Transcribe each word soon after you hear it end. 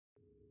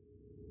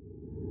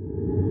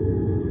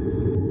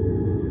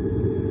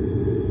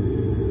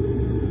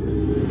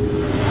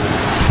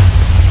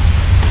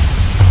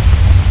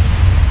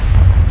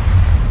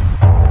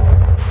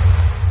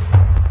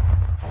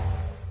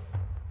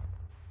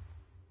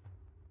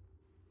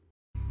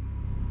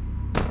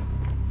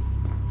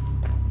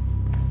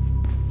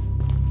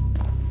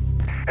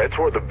Head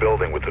toward the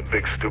building with the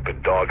big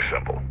stupid dog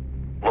symbol.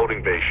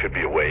 Loading bay should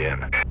be a way in.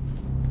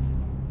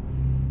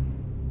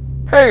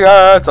 Hey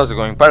guys, how's it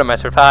going?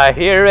 PyroMasterify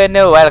here, and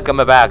welcome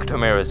back to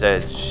Mirror's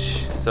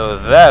Edge. So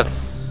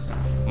that's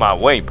my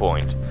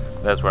waypoint.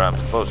 That's where I'm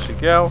supposed to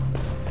go.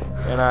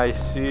 And I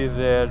see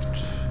that...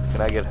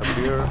 Can I get up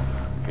here?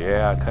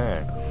 Yeah, I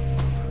can.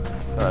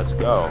 Let's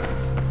go.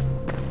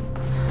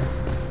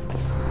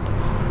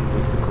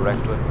 Is the correct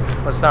way?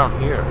 What's down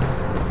here?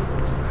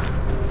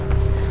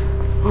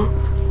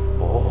 Oh.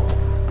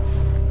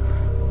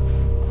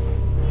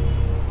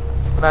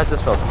 And I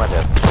just fell to my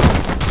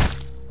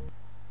death.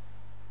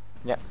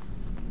 Yeah.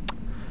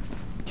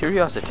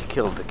 Curiosity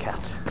killed the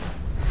cat.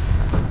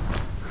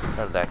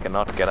 And I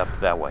cannot get up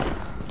that way.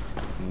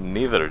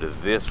 Neither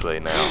this way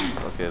now.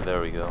 Okay,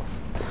 there we go.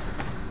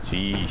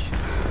 Jeez.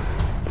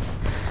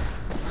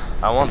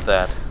 I want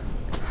that.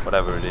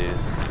 Whatever it is.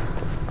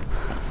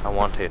 I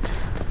want it.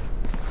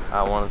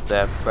 I want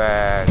that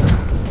bag.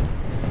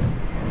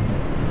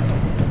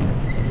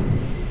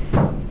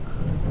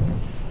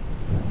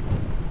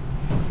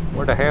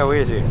 Where the hell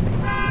is it?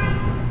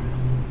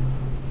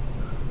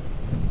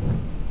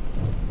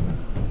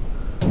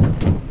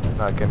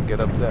 I can get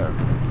up there.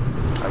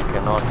 I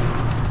cannot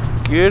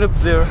get up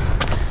there.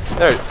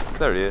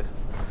 There it is.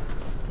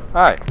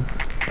 Hi.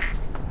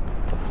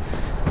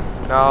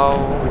 Now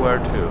where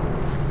to?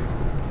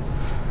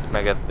 Can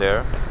I get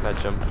there? Can I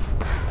jump?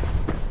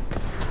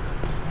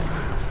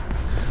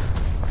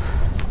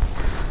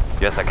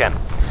 Yes, I can.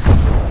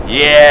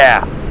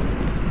 Yeah.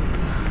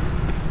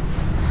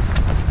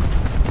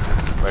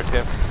 Where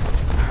to?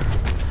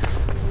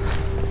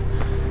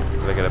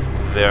 Can I get up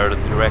there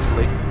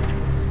directly?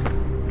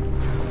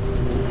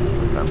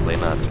 Probably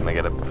not. Can I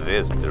get up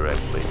this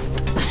directly?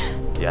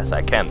 Yes,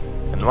 I can.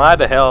 And why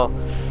the hell?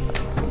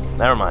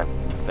 Never mind.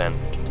 Then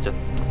just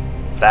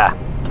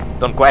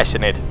don't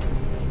question it.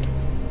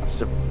 It's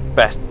the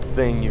best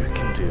thing you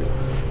can do.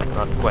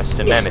 Not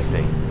question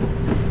anything.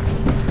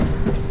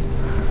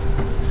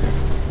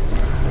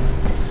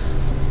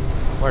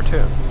 Where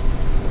to?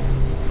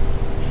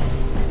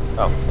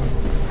 Oh.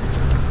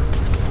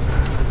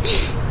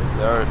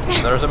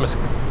 There's a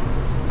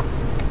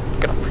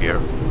Get up here.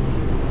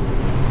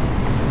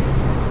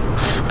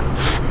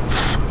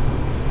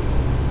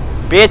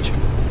 Bitch!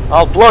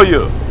 I'll blow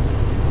you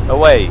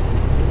away.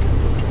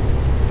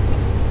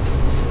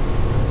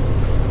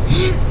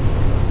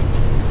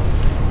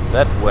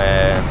 That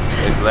went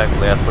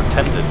exactly as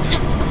pretended.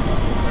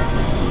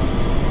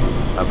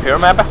 Up here,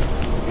 Mappa?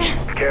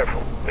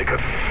 Careful, they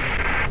could...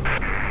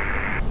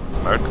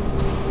 Merc?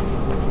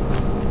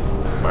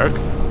 Merc?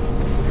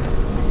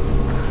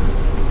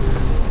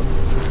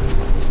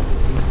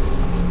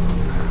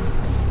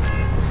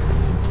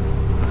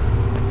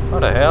 What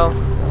the hell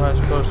am I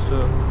supposed to...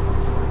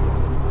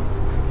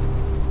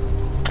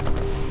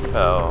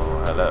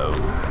 Oh, hello.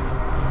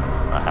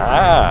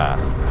 Aha!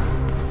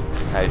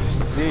 I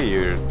see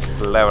you,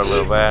 clever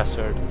little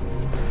bastard.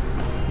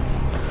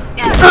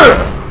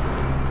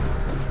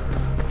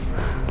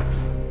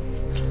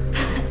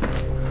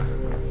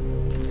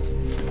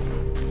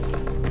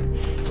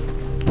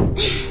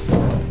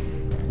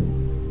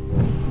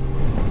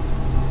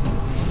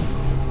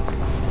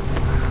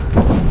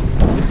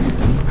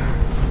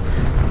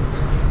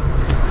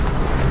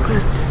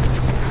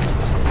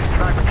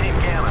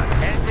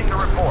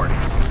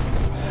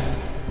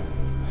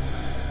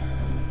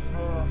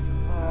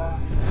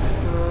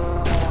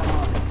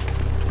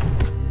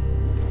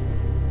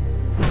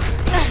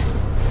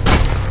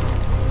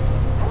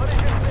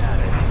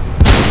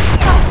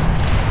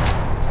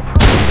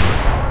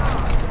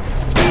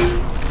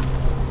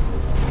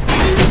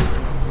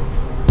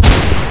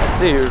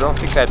 You don't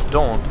think I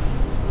don't?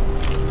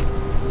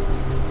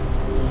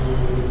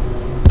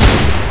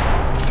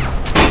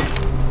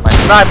 My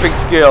sniping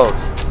skills.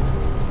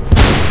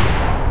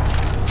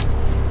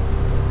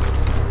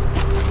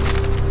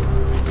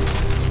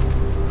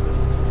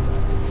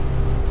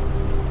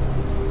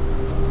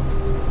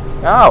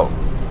 Ow!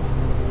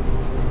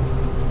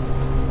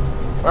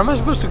 Where am I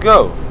supposed to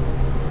go?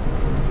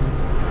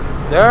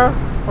 There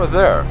or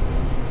there?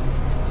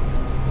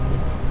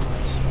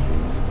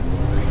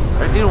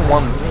 I didn't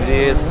want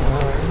this.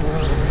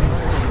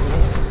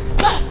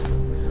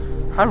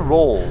 I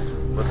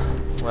rolled, but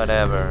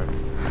whatever.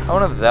 I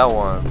wanted that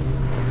one.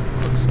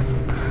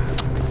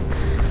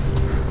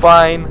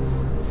 Fine.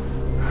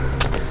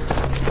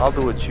 I'll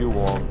do what you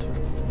want.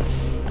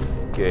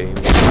 Game.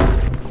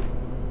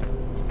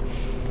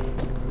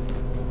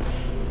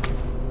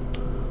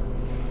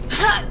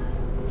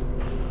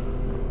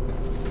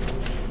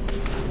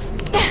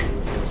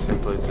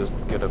 Simply just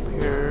get up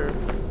here.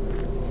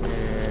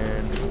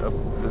 Up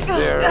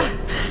there.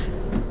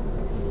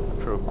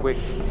 For a quick.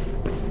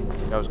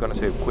 I was gonna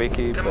say a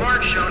quickie, but.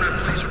 Mark Schoner,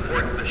 please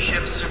report to the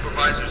shift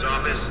supervisor's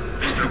office.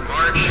 Mr.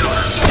 Mark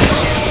Schoner.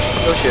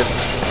 No shit.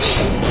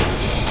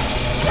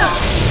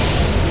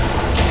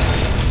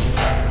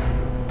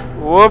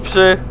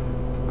 Whoopsie.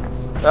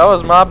 That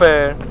was my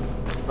bad.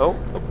 Oh,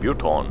 a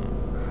buton.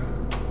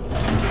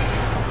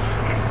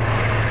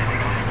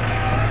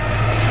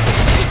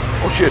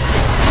 shit!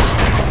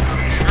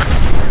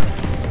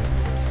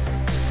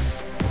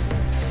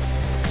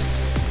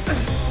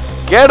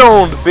 Get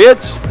on,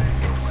 bitch!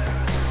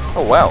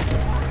 Oh wow,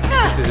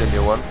 this is a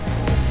new one.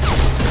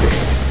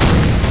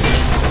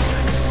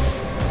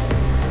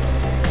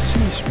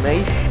 Jeez,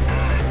 mate.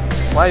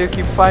 Why you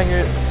keep firing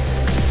it?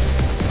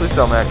 Please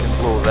tell me I can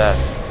blow that.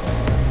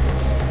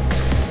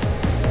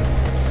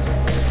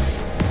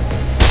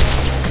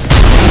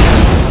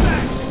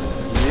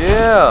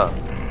 Yeah!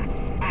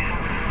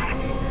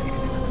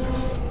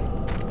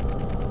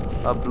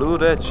 I blew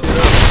that shit up.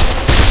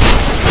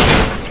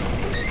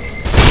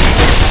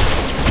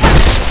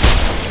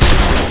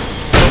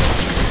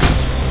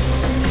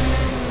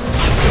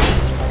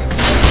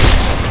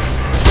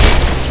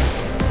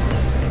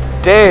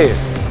 Dave!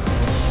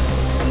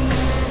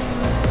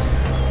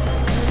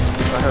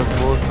 I have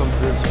bullets on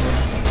this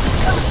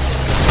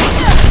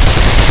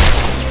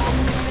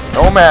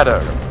one. No matter.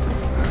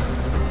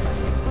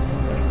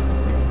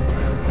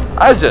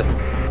 I just...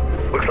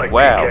 Looks like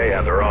wow. PK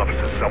and their office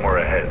is somewhere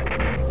ahead.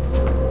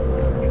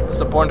 What's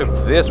the point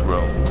of this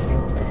room?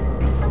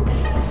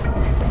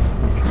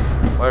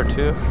 Where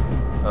to?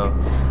 Oh.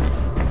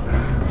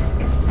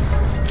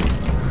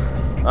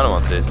 I don't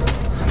want this.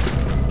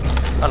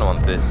 I don't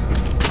want this.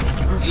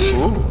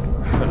 Ooh,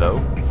 hello.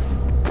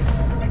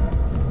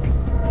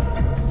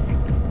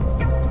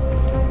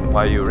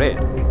 Why are you red?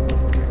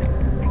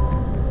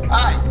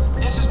 Hi,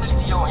 this is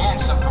Mr.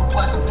 Johansson from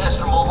Pleasant Pest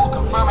Removal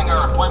confirming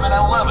our appointment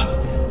at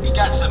 11. We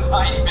got some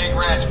mighty big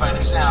rats by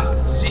the sound.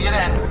 See you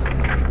then.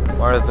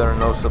 Why are there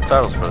no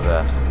subtitles for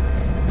that?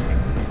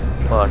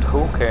 But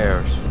who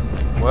cares?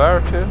 Where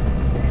to?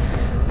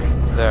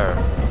 There.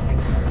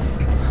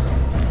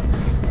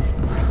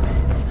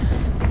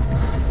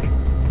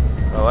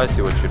 Oh, I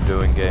see what you're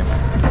doing, game.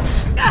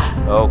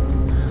 Oh,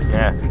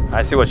 yeah.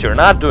 I see what you're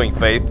not doing,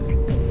 Faith.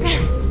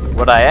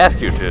 What I asked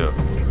you to.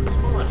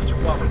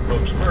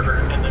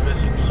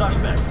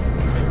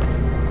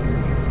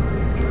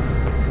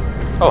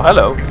 Oh,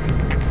 hello.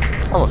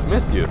 Almost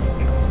missed you.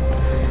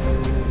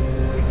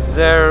 Is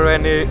there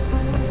any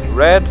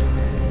red?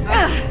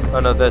 Oh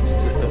no, that's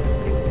just a...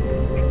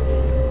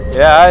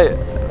 Yeah,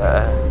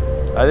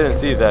 I didn't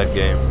see that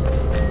game.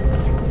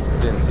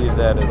 Didn't see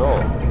that at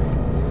all.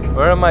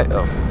 Where am I?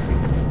 Oh.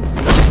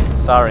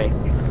 Sorry.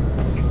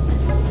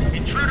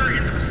 Intruder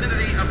in the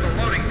vicinity of the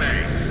loading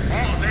bay.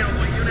 All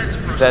available units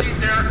proceed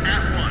there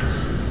at once.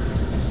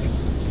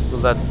 Will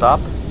that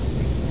stop?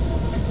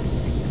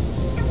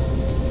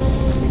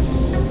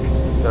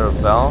 Is there a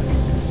bell?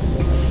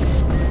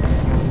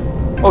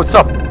 Oh, it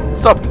stopped! It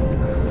stopped!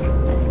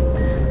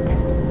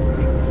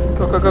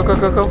 Go, go, go, go,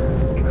 go, go!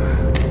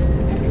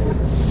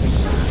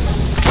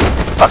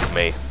 Fuck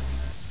me.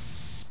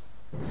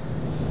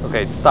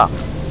 Okay, it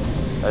stops.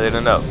 I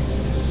didn't know.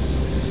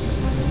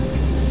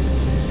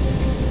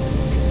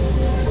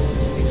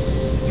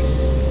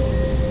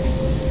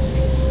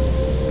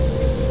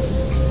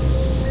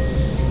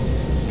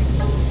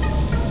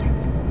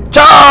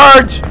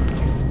 Charge!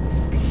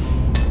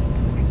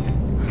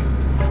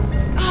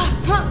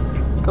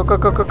 Go, go,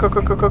 go, go, go,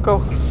 go, go, go, go.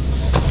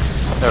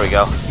 There we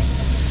go.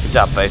 Good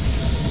job, Faith.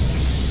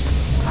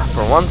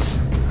 For once,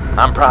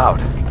 I'm proud.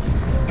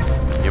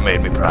 You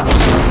made me proud.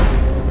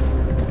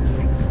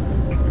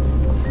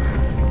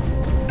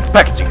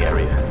 Packaging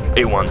area,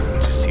 A1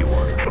 to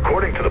C1.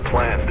 According to the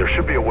plan, there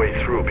should be a way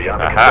through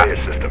beyond the conveyor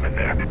system in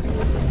there.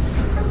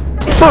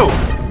 Boom!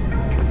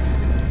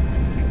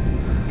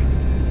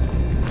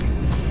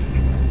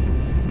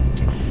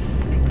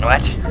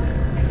 What?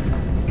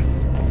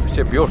 What's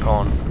your built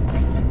on?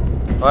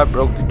 Oh, I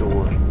broke the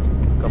door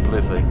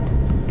completely.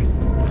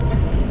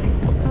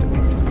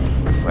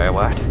 Wait,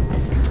 what?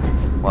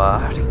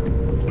 What?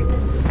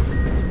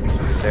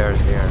 Stairs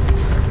here.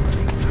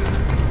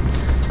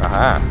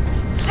 Aha!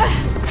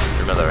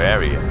 Another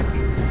area.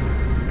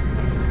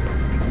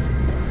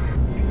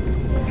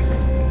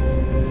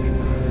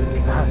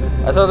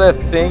 I saw that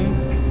thing.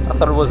 I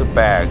thought it was a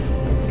bag.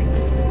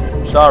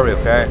 Sorry,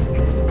 okay?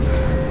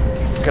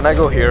 Can I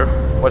go here?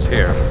 What's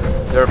here?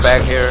 Is there a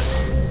bag here?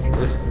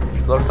 This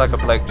looks like a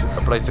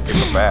place to keep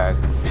a bag.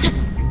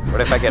 What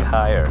if I get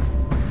higher?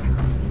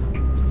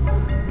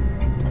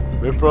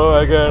 Before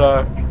I get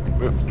higher.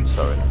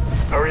 Sorry.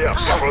 Hurry up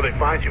before they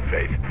find you,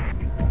 Faith.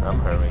 I'm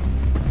hurrying.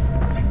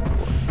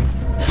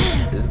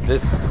 Is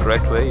this the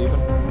correct way even?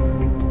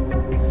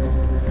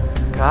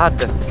 God,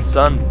 that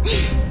sun.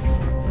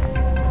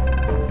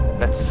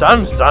 That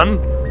sun, son!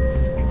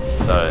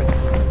 Sorry.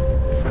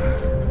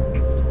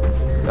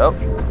 Oh,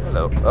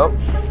 hello. Oh,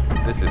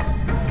 this is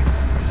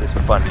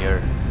funnier.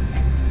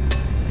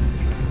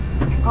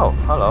 Oh,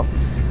 hello.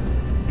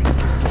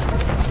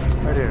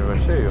 I didn't even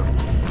see you.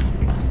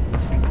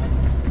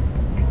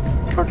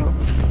 Hello.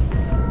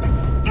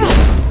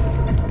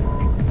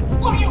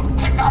 Will you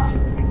pick up?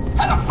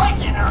 Had a fight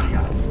in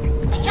earlier.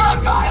 And you're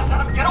a guy who let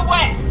him get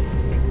away.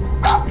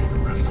 Rapid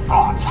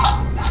response.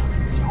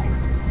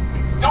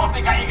 Don't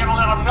think I ain't gonna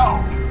let him know.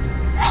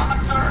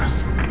 Amateurs.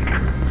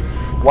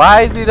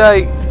 Why did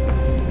I...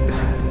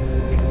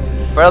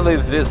 Apparently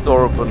this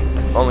door opened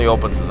only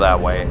opens that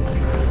way.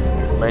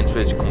 Main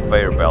switch,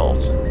 conveyor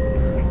belts.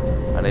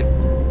 I need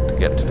to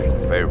get to the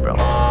conveyor belt.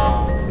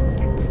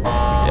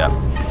 Yeah.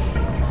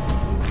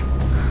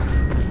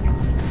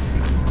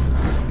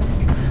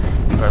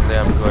 Apparently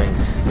I'm going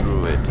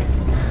through it.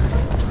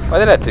 Why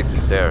did I take the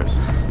stairs?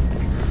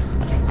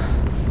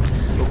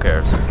 Who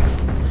cares?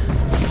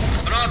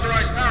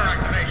 Unauthorized power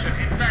activation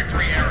in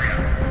factory area.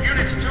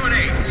 Units 2 and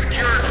 8,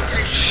 secure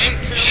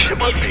location It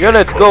must be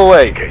Units, go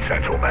away. PK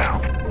Central now.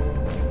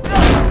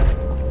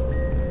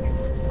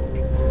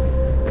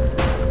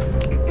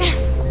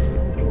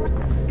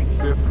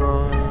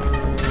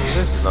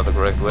 This is not the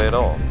correct way at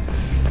all.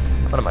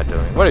 What am I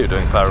doing? What are you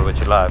doing, Pyro, with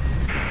your life?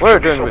 What are you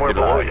doing with Somewhere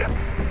your below life?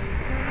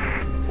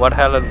 you. What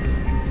hell?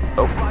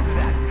 Oh,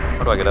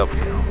 how do I get up?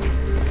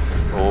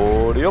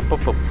 Oh, the up.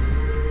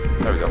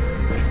 There we go.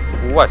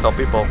 Ooh, I saw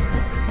people.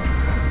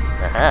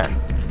 Aha.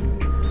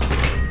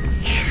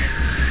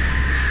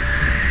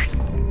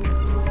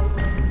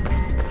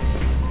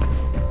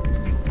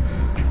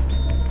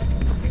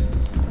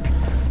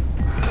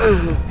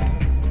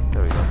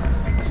 There we go.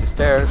 I see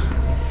stairs.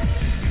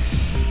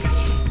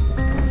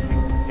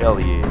 Hell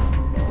yeah.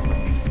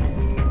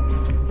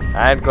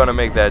 I ain't gonna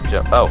make that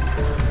jump. Oh.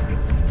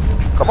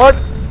 Come on!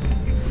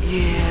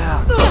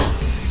 Yeah!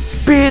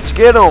 Bitch,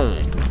 get on!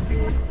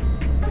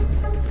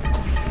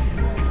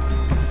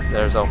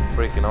 There's a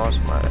freaking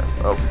awesome item.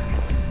 Oh.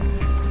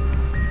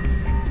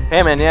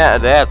 Hey man, yeah,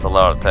 that's a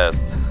lot of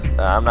tests.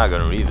 I'm not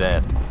gonna read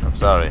that. I'm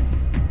sorry.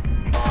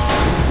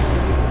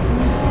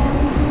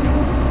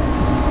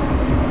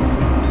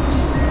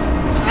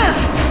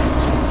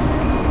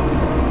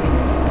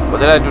 What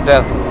did I do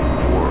that for?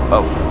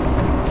 Oh.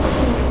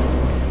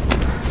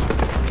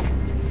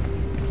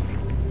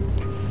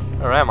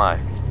 Where am I?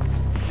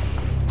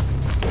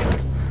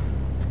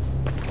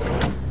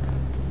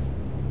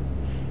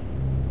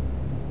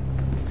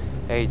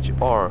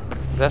 HR.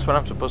 That's where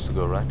I'm supposed to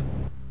go, right?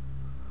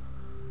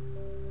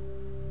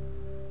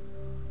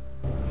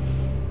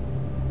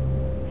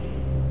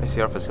 I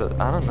see our facility.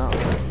 I don't know.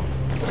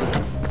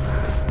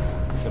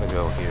 Just gonna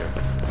go here.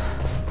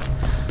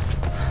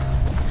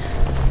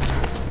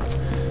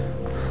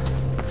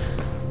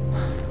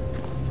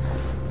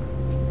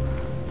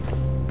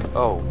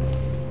 Oh.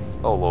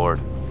 Oh Lord.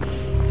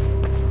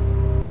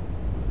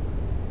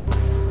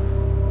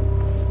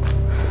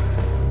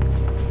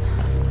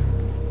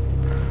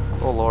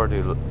 Oh Lord,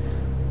 dude.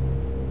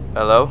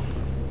 Hello?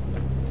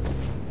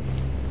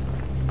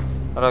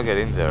 How do I get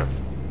in there?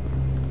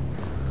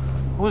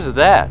 Who's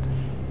that?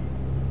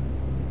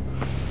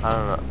 I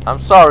don't know. I'm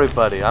sorry,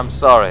 buddy. I'm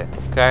sorry.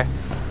 Okay?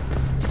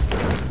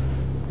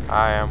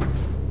 I'm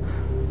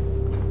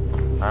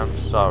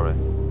sorry.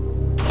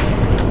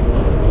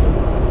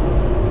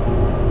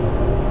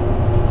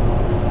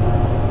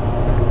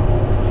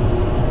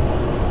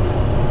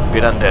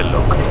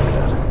 Pirandello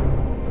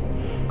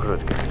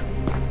Kruger.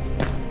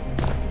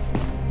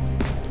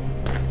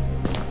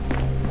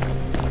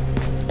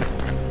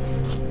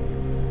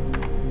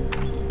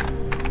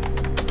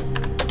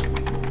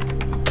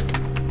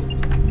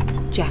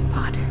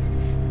 Jackpot.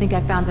 Think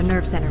I found the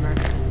nerve center, Merc.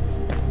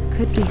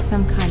 Could be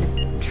some kind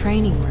of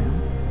training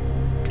room.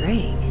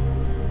 Drake.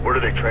 What are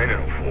they training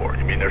them for?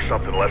 You mean there's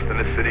something left in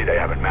the city they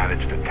haven't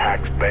managed to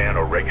tax, ban,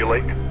 or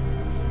regulate?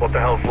 What the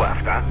hell's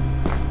left, huh?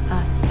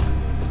 Us.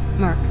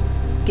 Merc,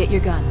 get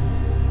your gun.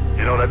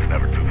 You know that's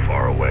never too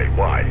far away.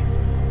 Why?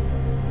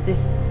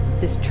 This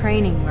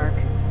training, Merc.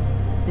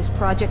 This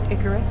Project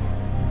Icarus,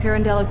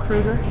 Pirandello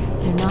Kruger,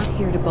 they're not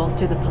here to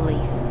bolster the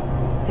police.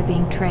 They're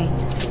being trained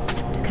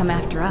to come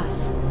after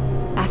us.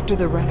 After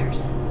the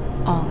runners.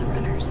 All the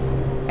runners.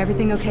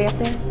 Everything okay up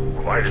there?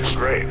 Quiet as a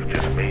grave.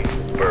 Just me,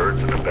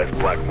 birds, and the best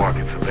black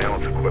market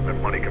surveillance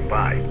equipment money can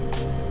buy.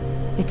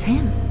 It's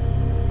him.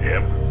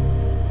 Him?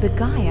 The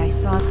guy I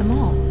saw at the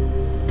mall.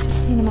 I've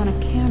seen him on a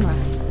camera,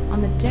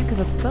 on the deck of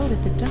a boat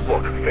at the docks.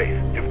 Look, Faith,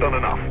 you've done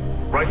enough.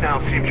 Right now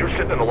it seems you're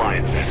sitting in the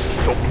lion's den.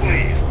 So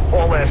please,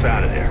 haul ass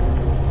out of there.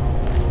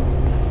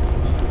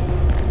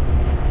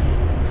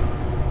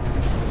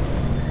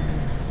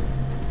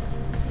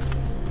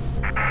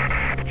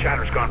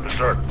 Chatter's gone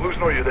berserk. Blues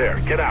know you're there.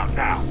 Get out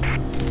now.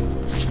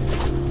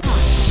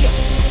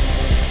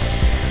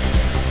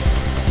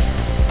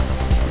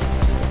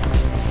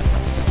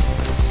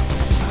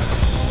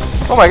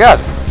 Oh my god!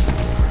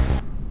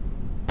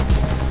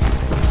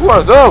 Who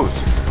are those?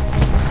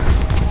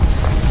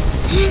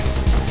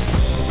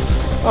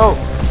 Oh!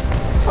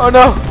 Oh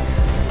no!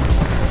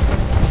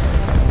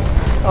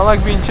 I don't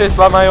like being chased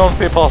by my own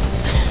people.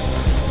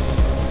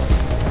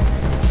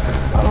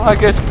 I don't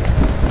like it.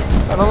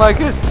 I don't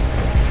like it.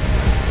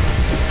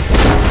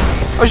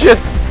 Oh shit!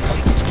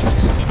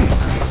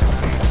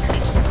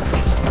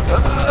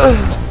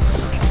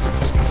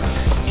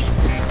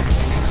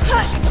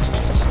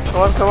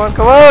 Come on, come on,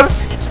 come on!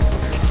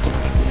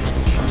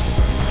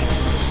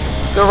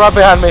 They're right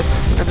behind me.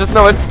 I just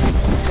know it.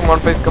 Come on,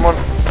 Faith, come on.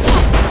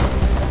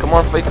 Come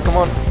on, Faith, come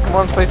on. Come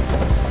on, Faith.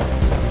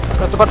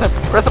 Press the button.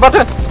 Press the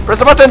button. Press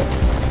the button.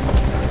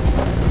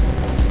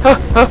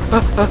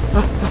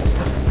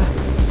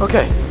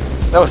 Okay.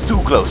 That was too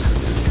close.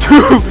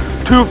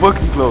 Too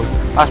fucking close.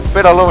 I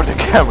spit all over the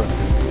camera.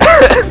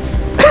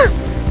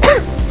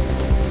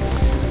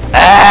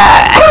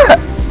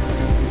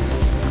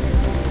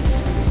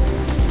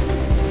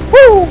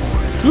 Woo!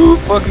 Too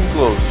fucking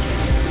close.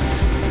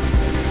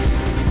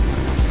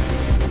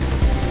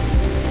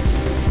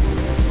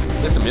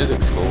 This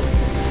music's cool.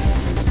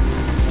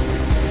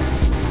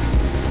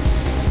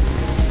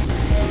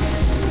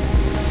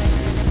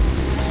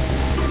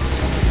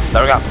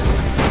 There we go.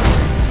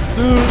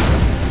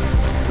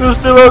 They're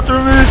still after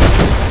me.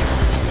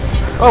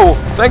 Oh,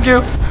 thank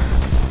you.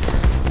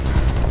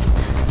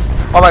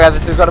 Oh my god,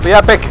 this is gonna be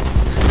epic.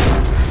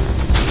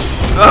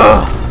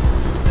 Ugh.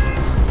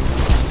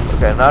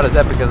 Okay, not as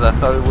epic as I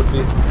thought it would be.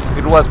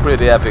 It was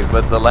pretty epic,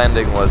 but the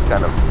landing was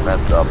kind of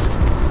messed up.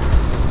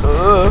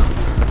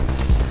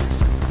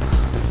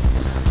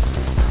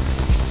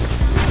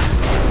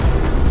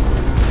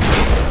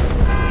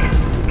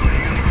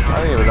 I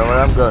don't even know where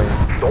I'm going.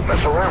 Don't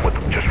mess around with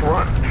them, just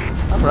run.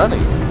 I'm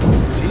running.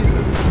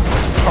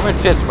 Jesus. Calm your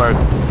tits, Merc.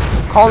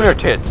 Calm your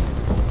tits.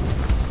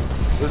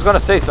 He was gonna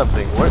say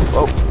something. Where?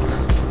 Oh.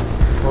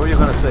 What were you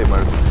gonna say,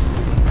 Merc?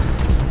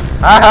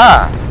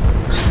 Aha!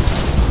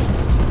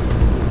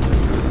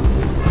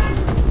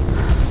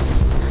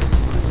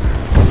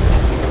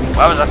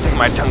 Why was I sticking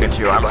my tongue at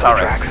you? I'm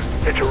sorry.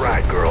 Hit your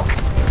ride, girl.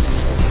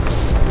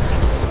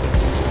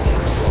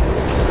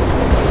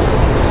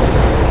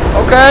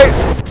 Okay.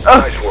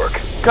 Nice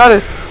work. Got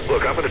it.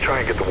 Look, I'm gonna try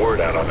and get the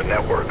word out on the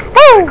network.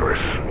 Woo!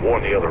 Icarus,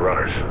 warn the other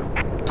runners.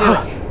 Do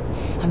it.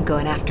 I'm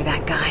going after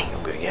that guy.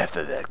 I'm going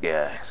after that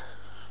guy.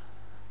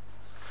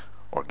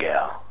 Or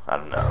gal. I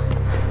don't know.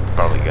 It's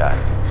probably guy.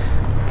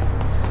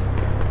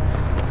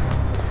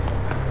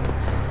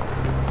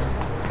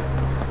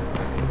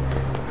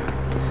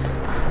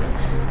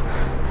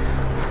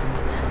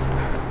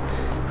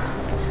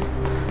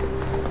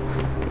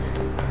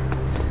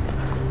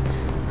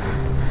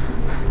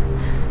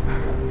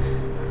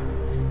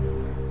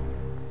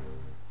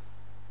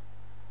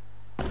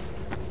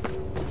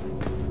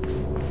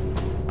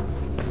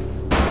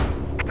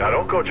 Now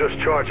don't go just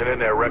charging in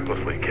there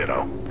recklessly,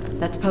 kiddo.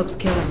 That's Pope's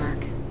killer,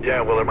 Merc.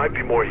 Yeah, well, there might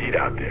be more heat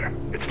out there.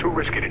 It's too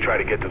risky to try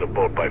to get to the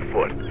boat by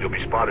foot. You'll be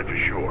spotted for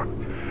sure.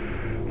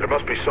 There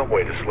must be some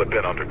way to slip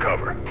in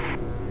undercover.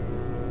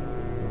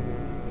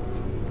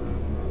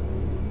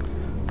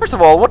 First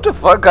of all, what the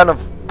fuck kind of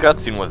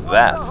cutscene was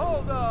that?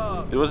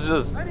 It was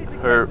just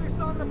her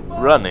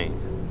running.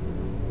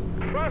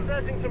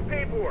 Processing some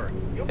paperwork.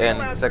 You'll be And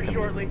allowed second,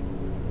 shortly.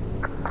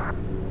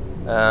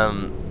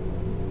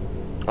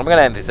 I'm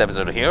gonna end this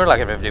episode here. Like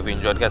if you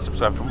enjoyed, guys,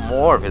 subscribe for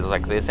more videos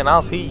like this, and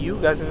I'll see you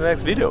guys in the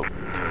next video.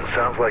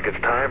 Sounds like it's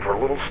time for a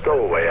little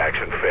stowaway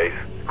action, Faith.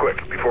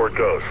 Quick, before it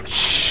goes.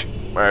 Shh,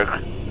 Merc.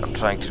 I'm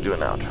trying to do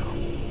an outro.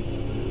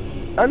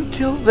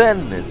 Until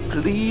then,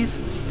 please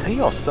stay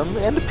awesome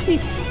and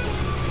peace.